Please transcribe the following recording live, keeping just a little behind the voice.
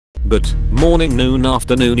But, morning, noon,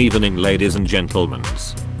 afternoon, evening, ladies and gentlemen.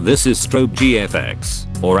 This is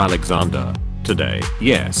robloxgfx, or Alexander. Today,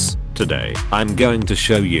 yes, today, I'm going to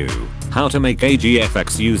show you how to make a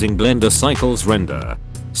GFX using Blender Cycles render.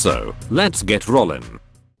 So, let's get rolling.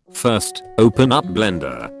 First, open up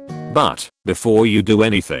Blender. But, before you do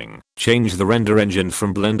anything, change the render engine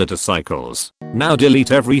from Blender to Cycles. Now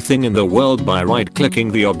delete everything in the world by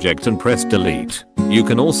right-clicking the object and press delete. You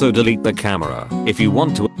can also delete the camera if you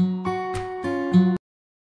want to.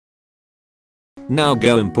 Now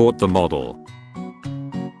go import the model.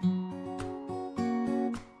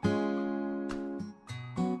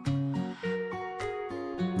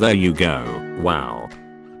 There you go, wow.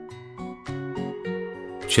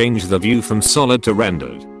 Change the view from solid to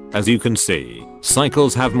rendered. As you can see,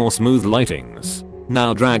 Cycles have more smooth lightings.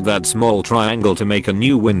 Now drag that small triangle to make a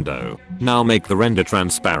new window. Now make the render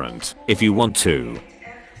transparent if you want to.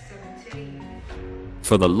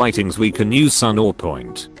 For the lightings we can use sun or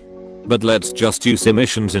point. But let's just use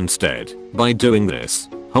emissions instead. By doing this,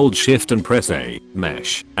 hold shift and press A,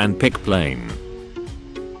 mesh, and pick plane.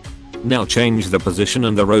 Now change the position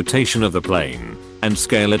and the rotation of the plane, and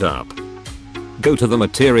scale it up. Go to the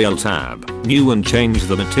material tab, new, and change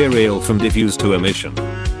the material from diffuse to emission.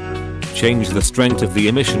 Change the strength of the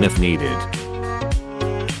emission if needed.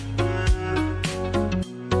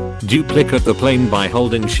 Duplicate the plane by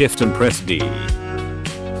holding shift and press D.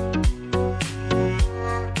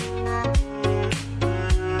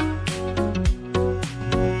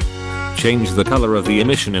 Change the color of the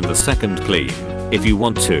emission in the second clean, if you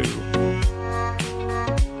want to.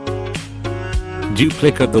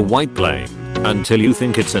 Duplicate the white plane until you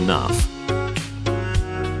think it's enough.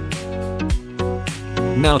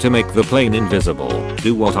 Now to make the plane invisible,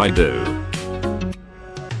 do what I do.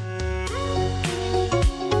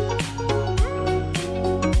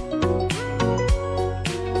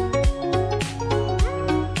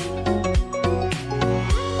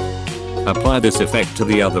 Apply this effect to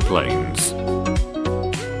the other planes.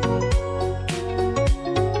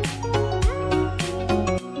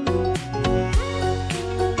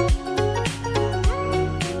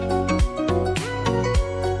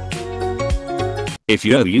 If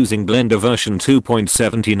you're using Blender version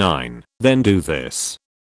 2.79, then do this.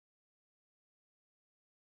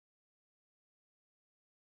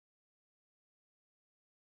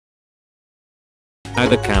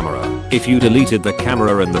 Add a camera, if you deleted the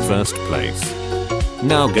camera in the first place.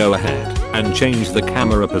 Now go ahead and change the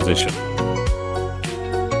camera position.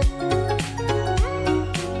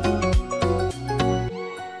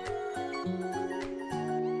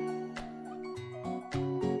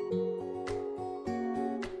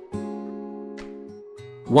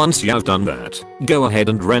 Once you've done that, go ahead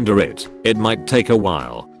and render it. It might take a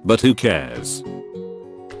while, but who cares?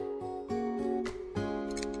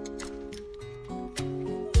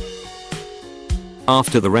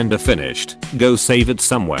 After the render finished, go save it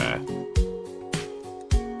somewhere.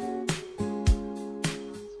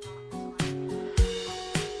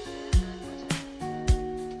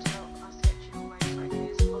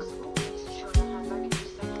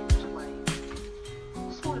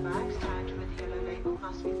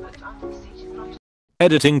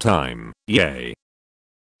 Editing time, yay.